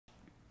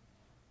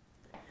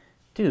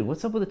Dude,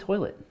 what's up with the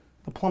toilet?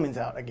 The plumbing's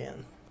out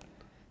again.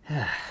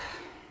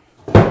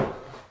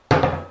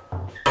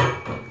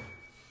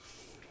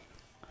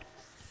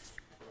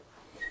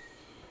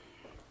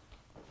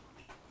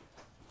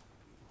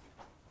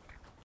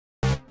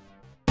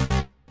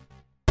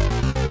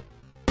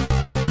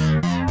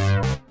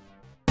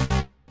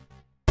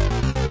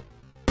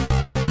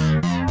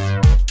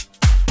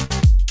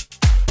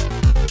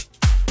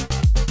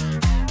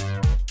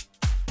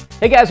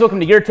 Hey guys, welcome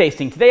to Gear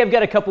Tasting. Today I've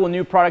got a couple of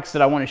new products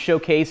that I want to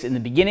showcase in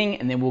the beginning,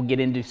 and then we'll get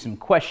into some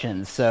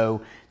questions.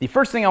 So the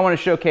first thing I want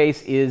to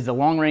showcase is the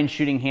Long Range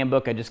Shooting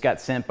Handbook I just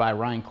got sent by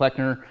Ryan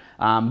Kleckner.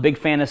 Big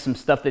fan of some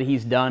stuff that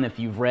he's done. If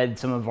you've read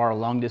some of our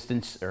long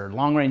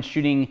range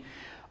shooting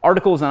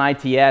articles on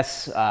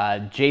ITS,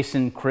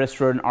 Jason Chris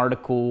wrote an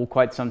article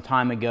quite some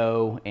time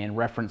ago and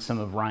referenced some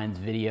of Ryan's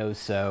videos.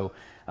 So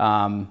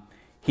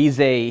he's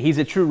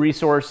a true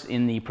resource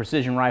in the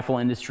precision rifle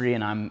industry,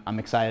 and I'm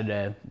excited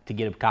to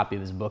get a copy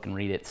of his book and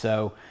read it.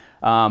 So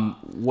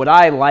what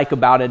I like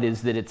about it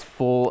is that it's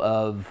full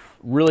of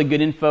really good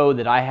info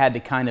that I had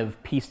to kind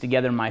of piece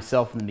together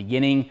myself in the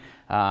beginning.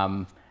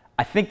 I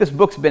think this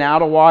book's been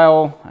out a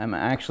while. I'm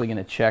actually going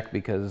to check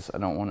because I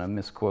don't want to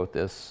misquote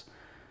this.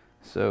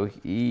 So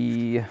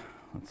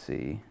let's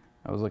see,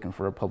 I was looking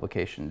for a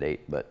publication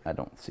date, but I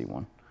don't see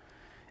one.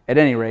 At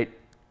any rate,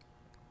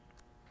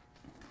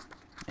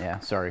 yeah,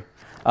 sorry.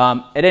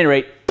 At any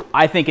rate,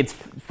 I think it's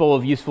full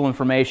of useful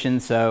information.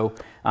 So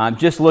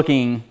just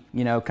looking,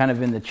 kind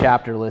of in the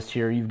chapter list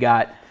here, you've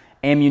got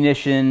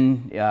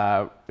ammunition,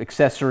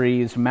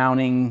 accessories,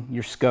 mounting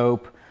your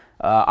scope,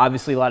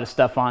 obviously a lot of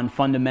stuff on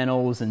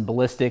fundamentals and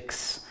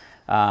ballistics.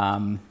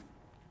 I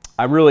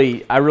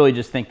really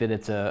just think that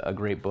it's a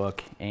great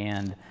book,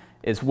 and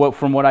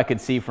from what I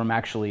could see from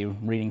actually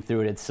reading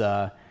through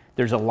it,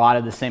 there's a lot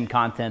of the same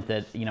content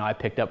that I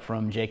picked up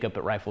from Jacob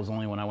at Rifles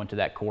Only when I went to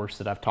that course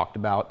that I've talked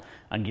about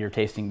on Gear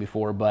Tasting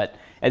before. But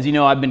as you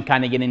know, I've been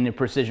kind of getting into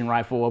precision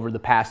rifle over the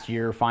past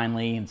year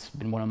finally. It's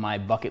been one of my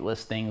bucket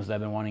list things that I've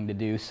been wanting to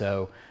do,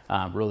 so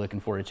really looking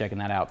forward to checking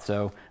that out.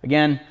 So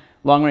again,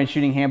 Long Range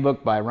Shooting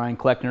Handbook by Ryan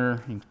Kleckner.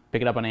 You can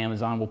pick it up on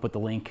Amazon. We'll put the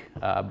link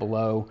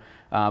below.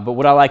 But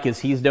what I like is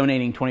he's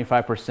donating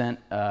 25%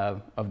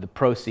 of the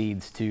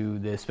proceeds to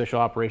the Special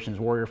Operations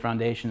Warrior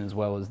Foundation as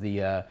well as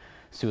the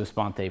Sua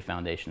Sponte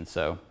Foundation.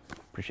 So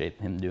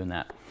appreciate him doing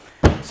that.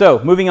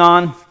 So moving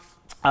on,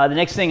 the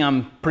next thing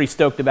I'm pretty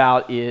stoked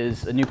about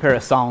is a new pair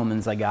of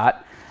Salomons I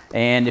got.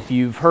 And if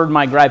you've heard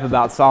my gripe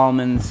about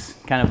Salomons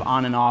kind of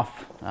on and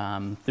off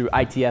through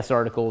ITS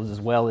articles as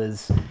well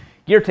as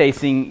Gear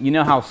Tasting, you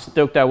know how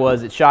stoked I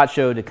was at SHOT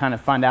Show to kind of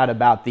find out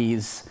about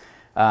these,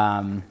 hold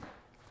on,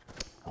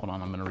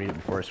 I'm going to read it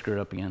before I screw it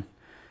up again.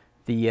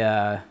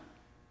 The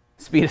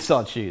Speed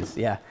Assault shoes,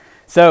 yeah.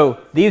 So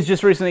these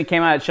just recently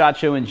came out at SHOT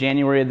Show in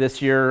January of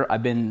this year.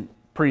 I've been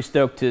pretty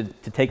stoked to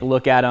take a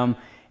look at them.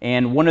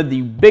 And one of the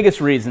biggest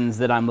reasons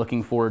that I'm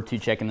looking forward to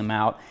checking them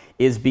out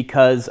is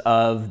because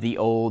of the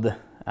old,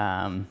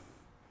 man,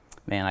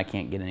 I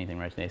can't get anything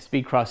right today,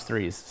 Speed Cross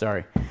 3s,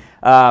 sorry.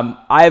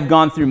 I have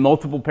gone through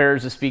multiple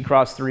pairs of Speed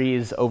Cross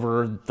 3s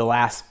over the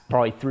last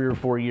probably 3 or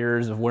 4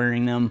 years of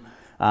wearing them.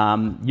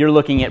 You're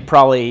looking at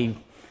probably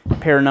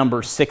pair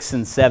number 6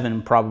 and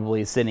 7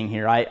 probably sitting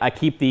here. I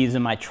keep these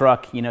in my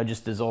truck,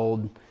 just as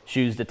old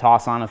shoes to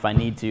toss on if I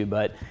need to,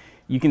 but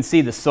you can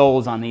see the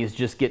soles on these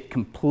just get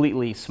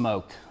completely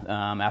smoked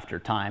after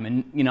time.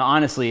 And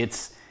honestly,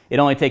 it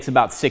only takes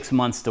about 6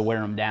 months to wear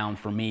them down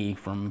for me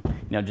from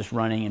just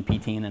running and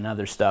PTing and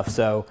other stuff.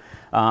 So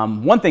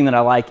one thing that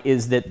I like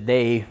is that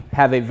they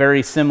have a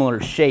very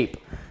similar shape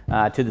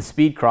to the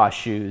Speed Cross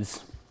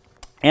shoes,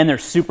 and they're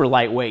super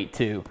lightweight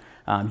too.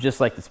 Just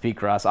like the Speed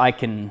Cross, I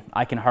can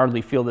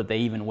hardly feel that they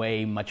even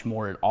weigh much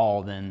more at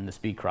all than the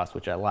Speed Cross,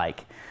 which I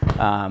like.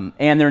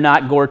 And they're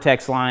not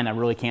Gore-Tex line. I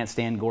really can't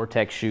stand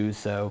Gore-Tex shoes,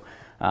 so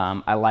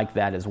I like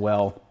that as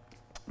well.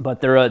 But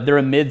they're a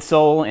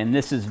midsole, and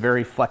this is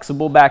very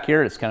flexible back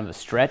here. It's kind of a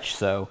stretch,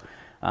 so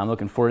I'm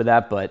looking forward to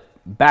that. But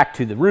back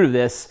to the root of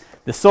this,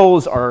 the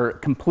soles are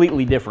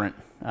completely different.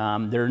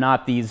 They're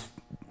not these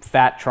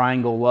fat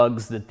triangle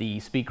lugs that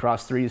the Speed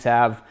Cross 3s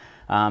have.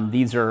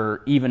 These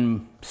are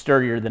even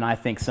sturdier than I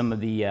think some of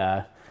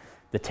the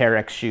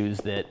Terex shoes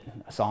that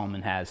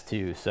Salomon has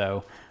too.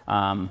 So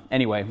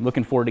anyway,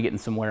 looking forward to getting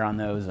some wear on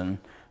those and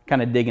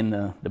kind of digging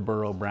the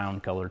burro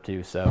brown color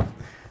too. So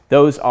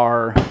those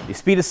are the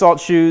Speed Assault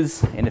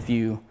shoes. And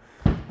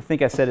I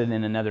think I said it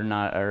in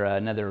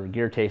another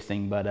Gear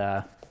Tasting,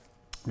 but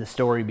the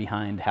story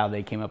behind how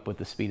they came up with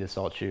the Speed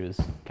Assault shoes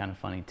is kind of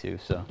funny too.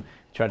 So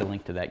try to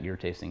link to that Gear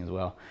Tasting as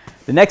well.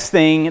 The next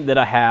thing that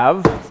I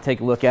have to take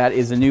a look at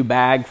is a new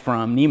bag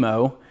from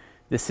NEMO.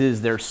 This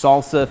is their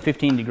Salsa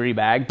 15-degree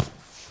bag.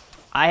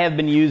 I have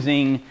been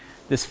using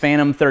this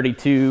Phantom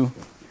 32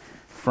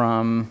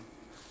 from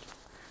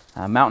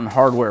Mountain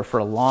Hardware for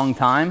a long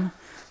time,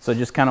 so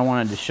just kind of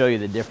wanted to show you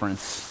the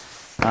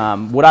difference.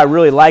 What I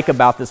really like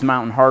about this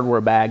Mountain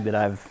Hardware bag that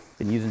I've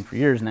been using for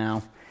years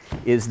now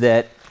is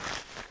that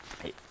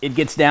it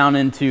gets down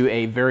into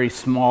a very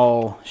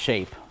small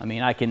shape. I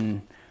mean, I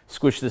can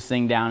squish this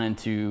thing down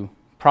into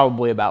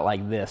probably about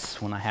like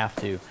this when I have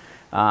to.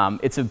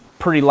 It's a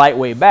pretty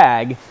lightweight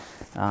bag.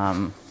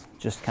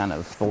 Just kind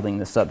of folding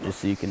this up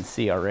just so you can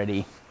see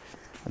already.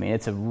 I mean,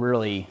 it's a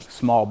really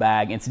small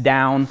bag. It's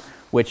down,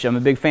 which I'm a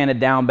big fan of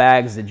down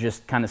bags. It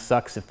just kind of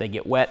sucks if they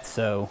get wet,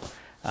 so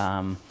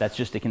that's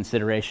just a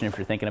consideration if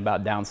you're thinking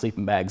about down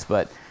sleeping bags.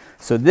 But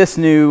so this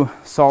new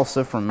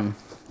Salsa from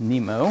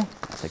NEMO,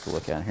 let's take a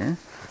look at here.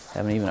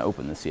 Haven't even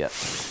opened this yet.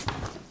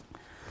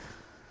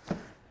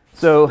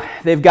 So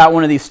they've got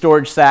one of these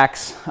storage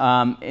sacks,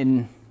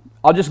 and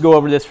I'll just go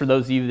over this for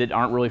those of you that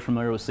aren't really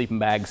familiar with sleeping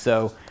bags.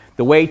 So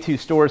the way to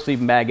store a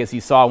sleeping bag, as you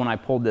saw when I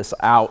pulled this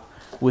out,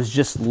 was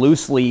just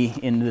loosely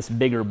in this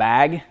bigger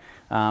bag.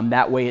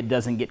 That way it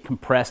doesn't get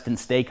compressed and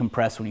stay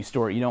compressed when you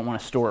store it. You don't want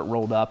to store it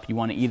rolled up. You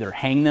want to either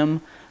hang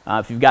them.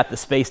 If you've got the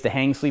space to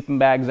hang sleeping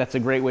bags, that's a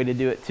great way to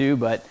do it too.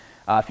 But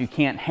if you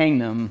can't hang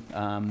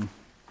them,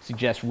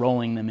 suggest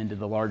rolling them into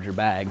the larger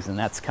bags, and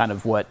that's kind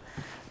of what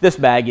this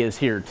bag is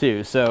here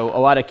too. So a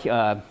lot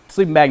of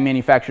sleeping bag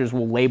manufacturers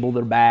will label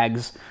their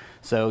bags.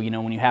 So, you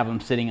know, when you have them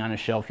sitting on a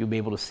shelf, you'll be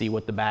able to see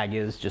what the bag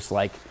is, just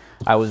like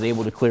I was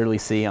able to clearly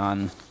see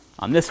on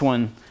this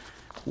one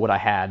what I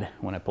had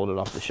when I pulled it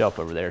off the shelf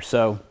over there.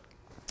 So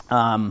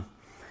at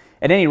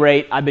any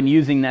rate, I've been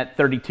using that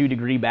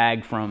 32-degree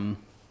bag from,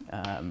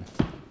 and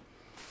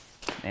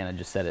I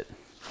just said it,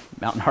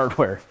 Mountain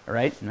Hardware,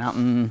 right?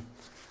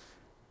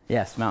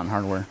 Yes, Mountain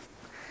Hardware.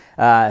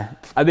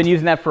 I've been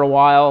using that for a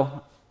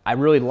while. I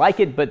really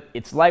like it, but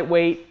it's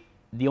lightweight.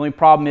 The only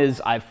problem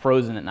is I've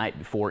frozen at night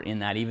before in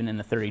that, even in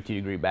the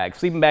 32-degree bag.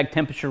 Sleeping bag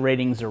temperature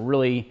ratings are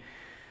really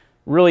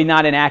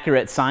not an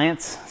accurate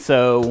science.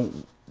 So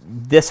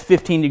this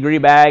 15-degree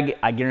bag,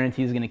 I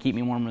guarantee, is going to keep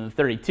me warmer than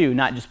 32,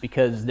 not just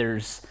because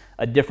there's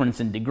a difference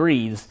in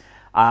degrees.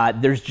 I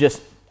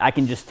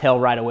can just tell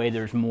right away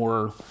there's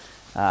more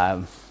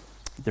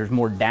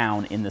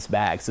down in this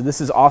bag. So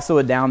this is also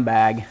a down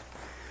bag,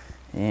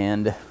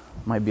 and it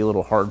might be a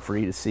little hard for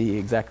you to see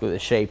exactly the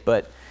shape,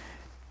 but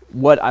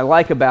what I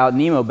like about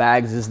NEMO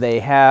bags is they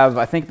have,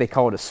 I think they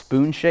call it a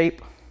spoon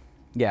shape.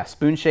 Yeah,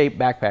 spoon shape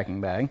backpacking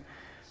bag.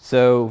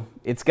 So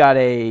it's got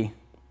I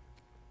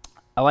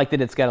like that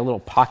it's got a little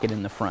pocket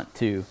in the front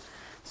too.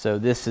 So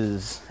this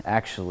is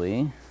actually,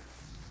 let me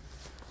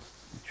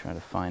try to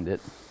find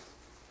it.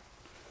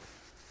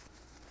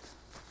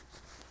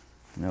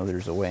 I know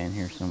there's a way in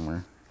here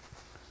somewhere.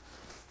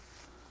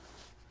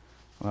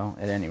 Well,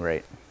 at any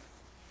rate,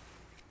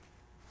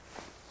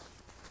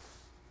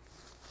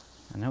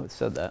 I know it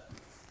said that.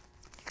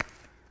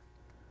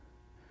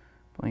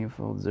 Blanket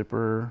fold,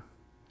 zipper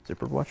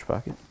watch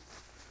pocket.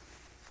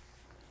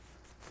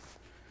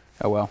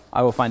 Oh well,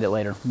 I will find it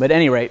later. But at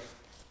any rate,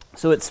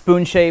 so it's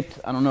spoon shaped.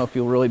 I don't know if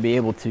you'll really be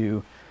able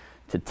to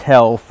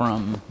tell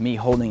from me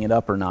holding it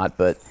up or not,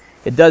 but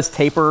it does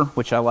taper,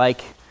 which I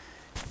like.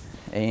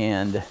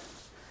 And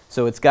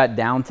so it's got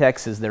down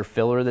text as their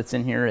filler that's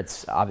in here.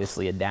 It's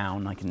obviously a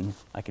down.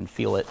 I can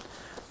feel it,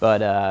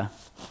 but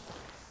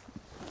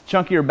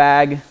chunkier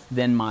bag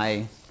than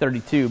my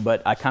 32,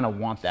 but I kind of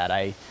want that.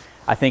 I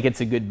think it's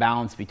a good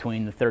balance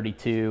between the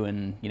 32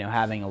 and, you know,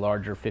 having a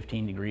larger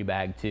 15-degree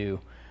bag too.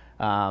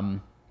 I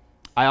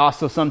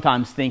also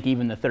sometimes think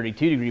even the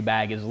 32-degree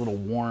bag is a little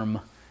warm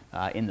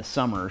in the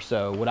summer.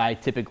 So what I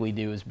typically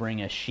do is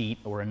bring a sheet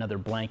or another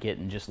blanket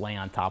and just lay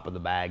on top of the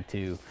bag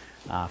too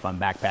if I'm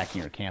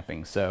backpacking or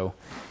camping. So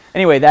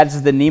anyway,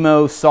 that's the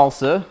NEMO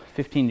Salsa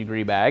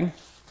 15-degree bag. You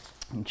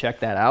can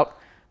check that out.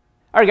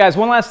 All right, guys,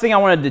 one last thing I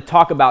wanted to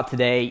talk about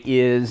today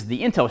is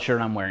the Intel shirt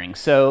I'm wearing.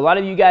 So a lot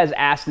of you guys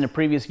asked in a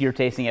previous gear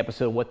tasting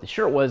episode what the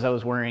shirt was I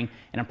was wearing,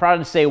 and I'm proud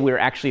to say we're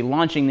actually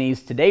launching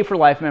these today for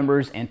Life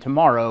members and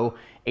tomorrow,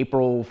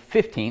 April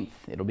 15th,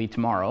 it'll be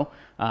tomorrow,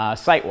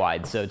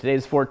 site-wide. So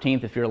today's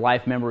 14th. If you're a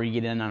Life member, you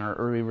get in on our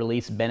early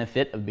release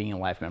benefit of being a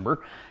Life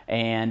member.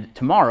 And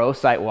tomorrow,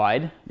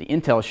 site-wide, the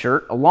Intel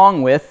shirt,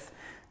 along with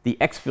the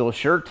Exfil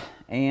shirt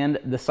and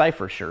the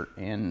Cypher shirt.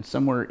 And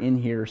somewhere in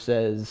here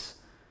says,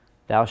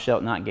 "Thou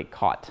shalt not get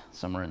caught,"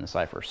 somewhere in the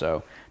cipher.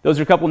 So those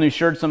are a couple new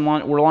shirts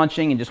we're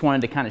launching, and just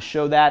wanted to kind of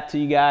show that to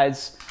you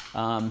guys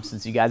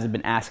since you guys have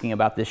been asking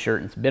about this shirt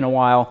and it's been a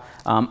while.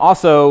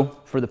 Also,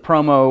 for the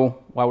promo,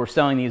 while we're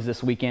selling these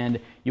this weekend,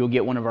 you'll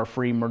get one of our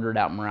free Murdered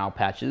Out Morale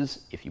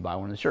patches if you buy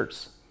one of the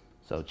shirts.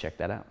 So check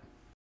that out.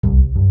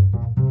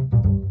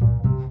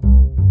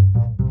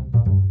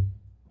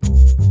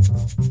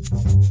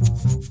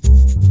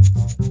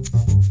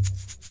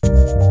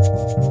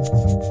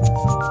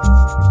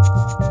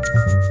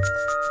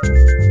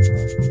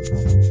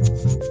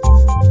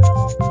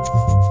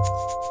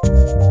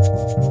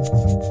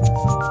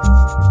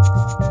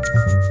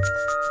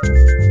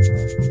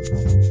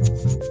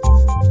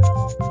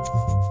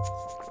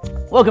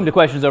 Welcome to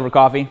Questions Over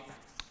Coffee.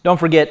 Don't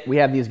forget, we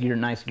have these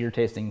nice gear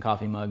tasting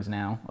coffee mugs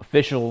now.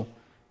 Official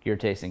gear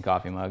tasting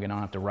coffee mug. I don't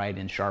have to write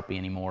in Sharpie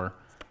anymore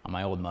on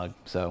my old mug.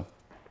 So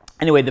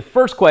anyway, the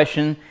first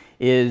question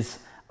is,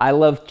 I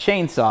love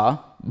chainsaw,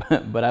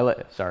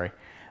 but sorry.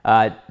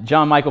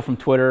 John Michael from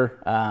Twitter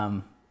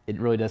it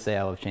really does say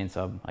I love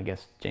chainsaw, I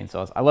guess,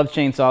 chainsaws. I love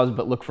chainsaws,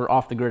 but look for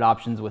off-the-grid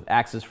options with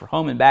axes for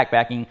home and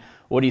backpacking.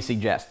 What do you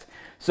suggest?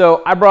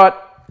 So I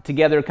brought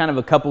together kind of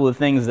a couple of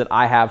things that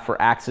I have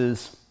for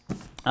axes.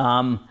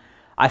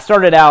 I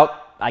started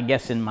out, I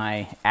guess, in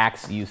my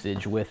axe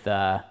usage with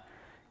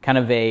kind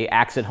of a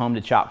axe at home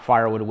to chop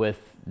firewood with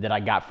that I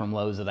got from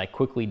Lowe's that I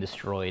quickly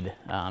destroyed.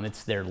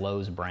 It's their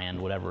Lowe's brand,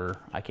 whatever,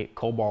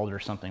 Cobalt or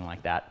something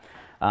like that.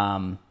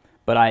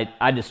 But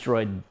I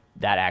destroyed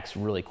that axe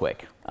really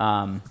quick.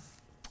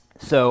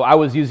 So I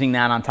was using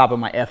that on top of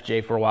my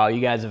FJ for a while.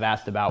 You guys have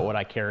asked about what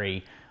I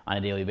carry on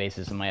a daily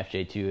basis in my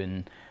FJ2,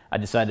 and I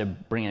decided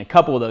to bring in a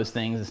couple of those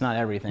things. It's not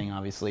everything,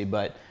 obviously,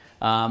 but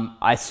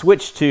I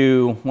switched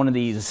to one of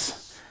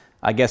these,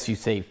 I guess you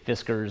say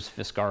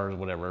Fiskars,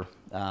 whatever,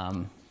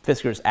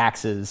 Fiskars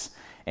axes,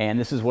 and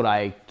this is what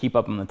I keep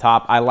up on the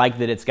top. I like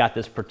that it's got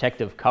this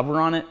protective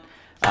cover on it.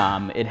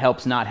 It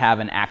helps not have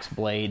an axe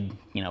blade,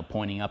 you know,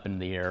 pointing up into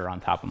the air on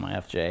top of my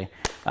FJ.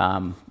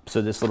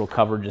 So this little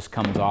cover just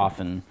comes off,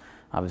 and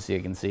obviously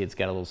you can see it's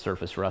got a little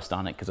surface rust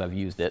on it because I've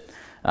used it.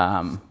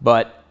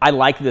 But I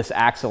like this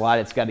axe a lot.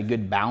 It's got a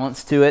good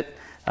balance to it.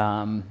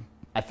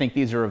 I think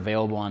these are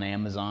available on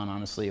Amazon,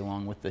 honestly,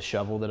 along with the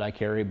shovel that I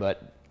carry,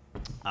 but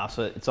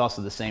it's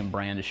also the same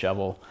brand of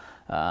shovel.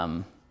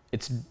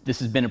 This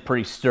has been a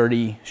pretty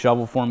sturdy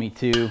shovel for me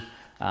too.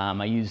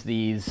 I use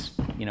these,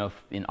 you know,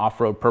 in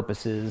off-road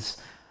purposes.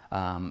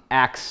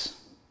 Axe,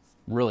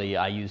 really,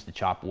 I use to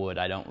chop wood.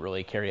 I don't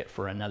really carry it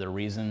for another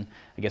reason.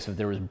 I guess if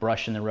there was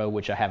brush in the road,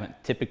 which I haven't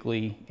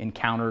typically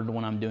encountered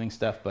when I'm doing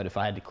stuff, but if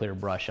I had to clear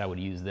brush, I would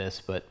use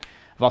this. But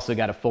I've also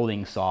got a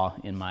folding saw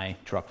in my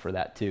truck for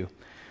that too.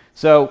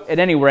 So at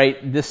any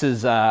rate, this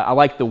is, I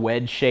like the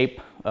wedge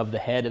shape of the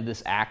head of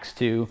this axe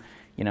too.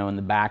 You know, in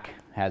the back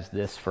has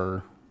this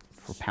for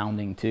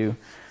pounding too.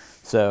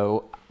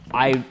 So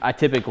I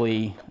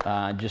typically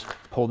just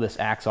pull this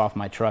axe off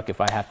my truck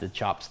if I have to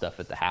chop stuff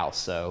at the house.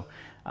 So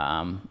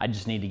I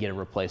just need to get a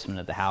replacement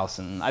at the house.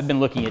 And I've been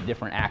looking at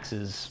different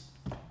axes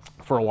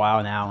for a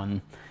while now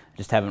and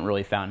just haven't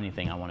really found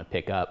anything I want to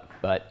pick up.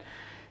 But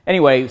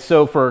anyway,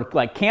 so for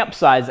like camp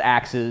size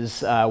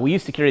axes, we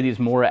used to carry these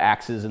Mora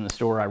axes in the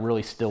store. I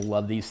really still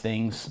love these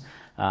things.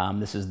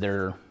 This is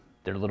their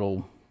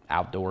little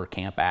outdoor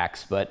camp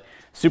axe, but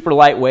super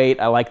lightweight.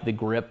 I like the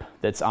grip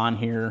that's on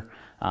here.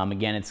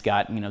 Again, it's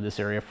got, you know, this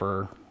area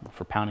for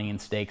pounding in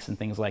steaks and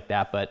things like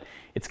that, but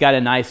it's got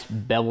a nice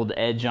beveled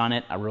edge on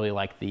it. I really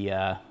like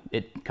the,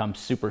 it comes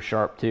super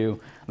sharp too.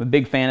 I'm a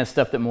big fan of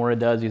stuff that Mora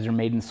does. These are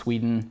made in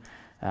Sweden.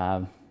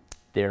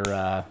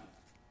 Their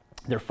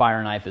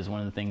fire knife is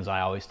one of the things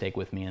I always take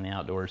with me in the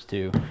outdoors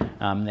too.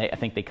 I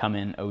think they come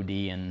in OD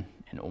and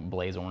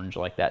blaze orange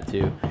like that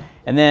too.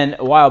 And then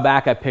a while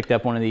back I picked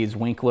up one of these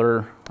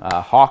Winkler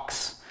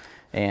Hawks,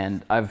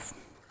 and I've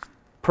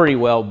pretty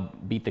well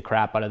beat the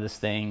crap out of this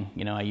thing.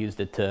 You know, I used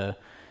it to,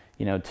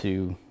 you know,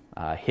 to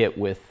hit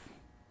with,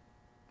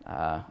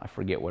 I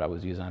forget what I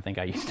was using. I think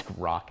I used a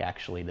rock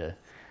actually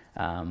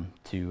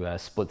to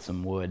split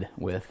some wood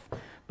with.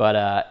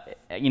 But,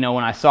 you know,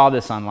 when I saw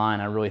this online,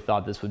 I really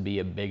thought this would be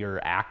a bigger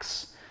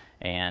axe.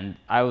 And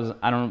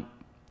I'm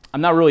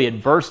not really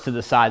adverse to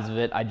the size of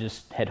it. I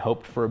just had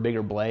hoped for a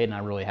bigger blade, and I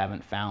really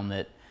haven't found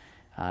that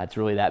it's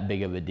really that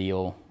big of a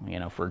deal, you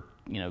know, for,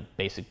 you know,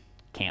 basic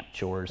camp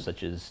chores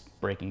such as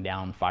breaking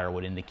down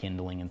firewood into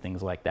kindling and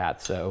things like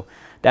that. So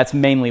that's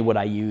mainly what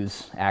I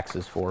use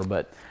axes for.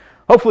 But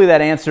hopefully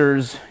that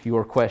answers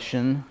your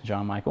question,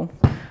 John Michael.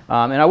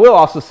 And I will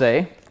also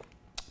say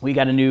we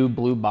got a new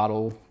Blue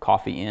Bottle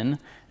coffee in,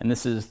 and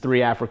this is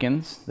 3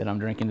 Africans that I'm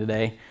drinking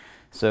today.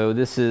 So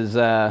this is,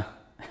 I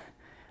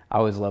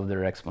always love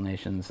their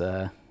explanations.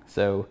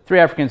 So 3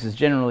 Africans is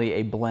generally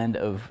a blend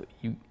of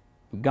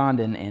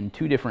Ugandan and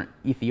 2 different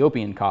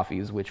Ethiopian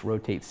coffees, which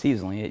rotate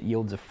seasonally. It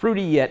yields a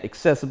fruity yet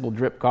accessible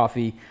drip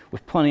coffee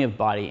with plenty of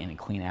body and a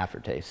clean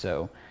aftertaste.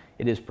 So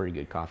it is pretty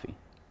good coffee.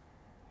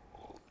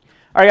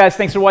 All right, guys,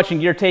 thanks for watching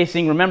Gear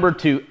Tasting. Remember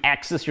to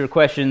access your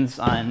questions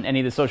on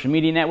any of the social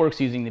media networks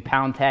using the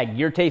pound tag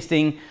Gear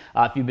Tasting.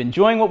 If you've been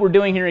enjoying what we're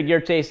doing here at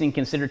Gear Tasting,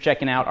 consider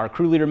checking out our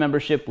Crew Leader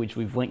membership, which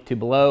we've linked to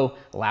below.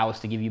 Allow us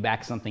to give you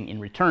back something in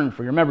return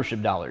for your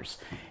membership dollars.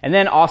 And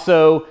then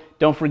also,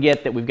 don't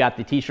forget that we've got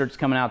the t-shirts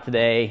coming out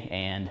today,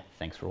 and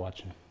thanks for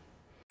watching.